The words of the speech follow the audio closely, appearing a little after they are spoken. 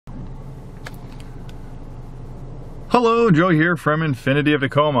Hello, Joe here from Infiniti of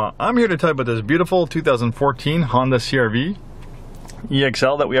Tacoma. I'm here to tell you about this beautiful 2014 Honda CR-V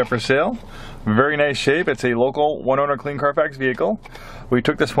EXL that we have for sale. Very nice shape. It's a local one-owner clean Carfax vehicle. We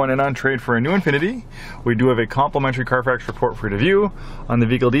took this one in on trade for a new Infiniti. We do have a complimentary Carfax report for you to view. On the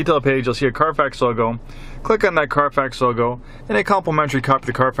vehicle detail page, you'll see a Carfax logo. Click on that Carfax logo, and a complimentary copy of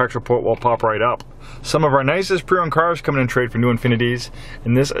the Carfax report will pop right up. Some of our nicest pre-owned cars coming in trade for new Infinitis,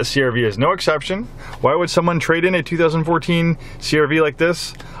 and this CR-V is no exception. Why would someone trade in a 2014 CR-V like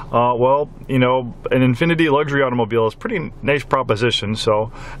this? Well, you know, an Infiniti luxury automobile is a pretty nice proposition.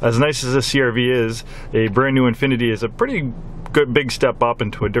 So as nice as a CR-V is, a brand new Infiniti is a pretty good big step up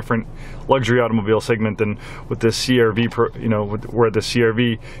into a different luxury automobile segment than with the CR-V, where the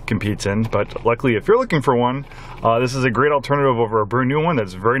CR-V competes in. But luckily, if you're looking for one, this is a great alternative over a brand new one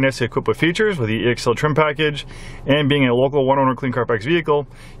that's very nicely equipped with features with the EXL trim package, and being a local one-owner clean Carfax vehicle,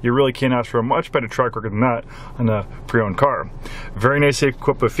 you really can't ask for a much better track record than that on a pre-owned car. Very nicely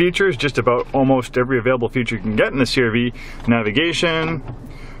equipped with features, just about almost every available feature you can get in the CR-V: navigation,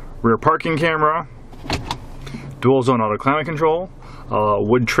 rear parking camera, dual zone auto climate control,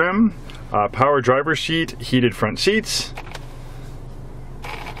 wood trim, power driver's seat, heated front seats,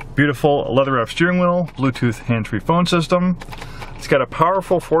 beautiful leather wrapped steering wheel, Bluetooth hands-free phone system. It's got a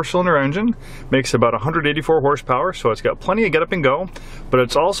powerful 4-cylinder engine, makes about 184 horsepower, so it's got plenty of get up and go, but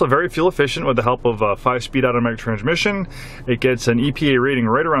it's also very fuel efficient with the help of a 5-speed automatic transmission. It gets an EPA rating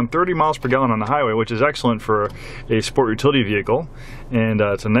right around 30 miles per gallon on the highway, which is excellent for a sport utility vehicle. And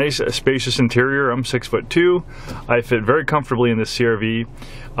it's a nice spacious interior. I'm 6'2". I fit very comfortably in this CR-V.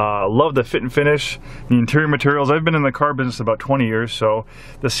 Love the fit and finish, the interior materials. I've been in the car business about 20 years, so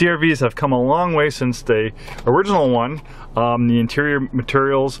the CR-Vs have come a long way since the original one. The interior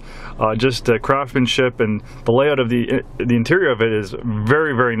materials, just the craftsmanship and the layout of the interior of it is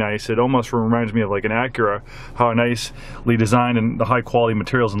very, very nice. It almost reminds me of like an Acura, how nicely designed and the high quality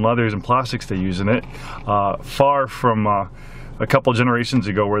materials and leathers and plastics they use in it. Far from a couple generations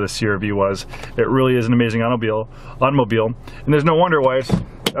ago where the CR-V was. It really is an amazing automobile, and there's no wonder why it's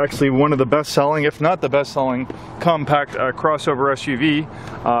actually one of the best-selling, if not the best-selling, compact crossover SUV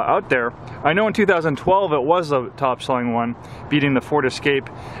out there. I know in 2012 it was the top-selling one, beating the Ford Escape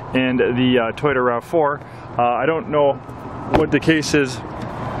and the Toyota RAV4. I don't know what the case is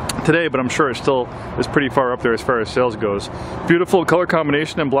today, but I'm sure it still is pretty far up there as far as sales goes. Beautiful color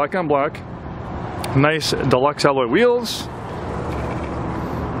combination in black on black. Nice deluxe alloy wheels.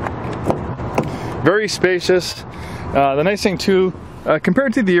 Very spacious. The nice thing too,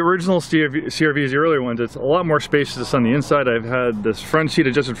 compared to the original CR-Vs, the earlier ones, it's a lot more spacious on the inside. I've had this front seat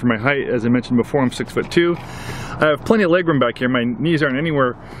adjusted for my height. As I mentioned before, I'm 6'2". I have plenty of legroom back here. My knees aren't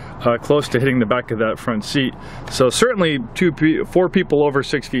anywhere close to hitting the back of that front seat. So certainly 4 people over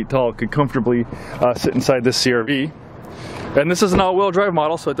 6 feet tall could comfortably sit inside this CR-V. And this is an all-wheel drive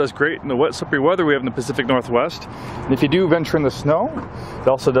model, so it does great in the wet, slippery weather we have in the Pacific Northwest. And if you do venture in the snow, it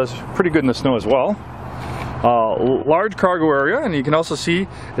also does pretty good in the snow as well. Large cargo area, and you can also see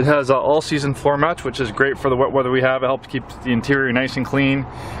it has all-season floor mats, which is great for the wet weather we have. It helps keep the interior nice and clean,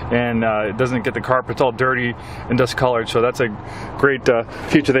 and it doesn't get the carpets all dirty and dust colored. So that's a great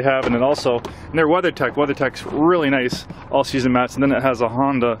feature they have. And then also in their WeatherTech's really nice all-season mats, and then it has a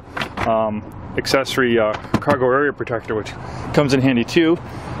Honda accessory cargo area protector, which comes in handy too,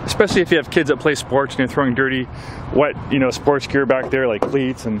 especially if you have kids that play sports and you're throwing dirty, wet, sports gear back there like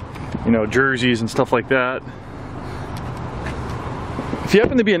cleats and jerseys and stuff like that. If you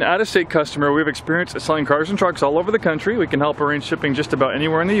happen to be an out-of-state customer, we have experience at selling cars and trucks all over the country. We can help arrange shipping just about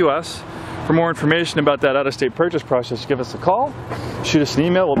anywhere in the U.S. For more information about that out-of-state purchase process, give us a call, shoot us an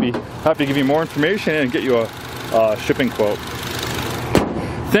email. We'll be happy to give you more information and get you a shipping quote.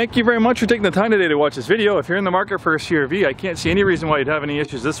 Thank you very much for taking the time today to watch this video. If you're in the market for a CR-V, I can't see any reason why you'd have any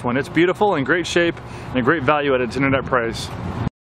issues with this one. It's beautiful, in great shape, and a great value at its internet price.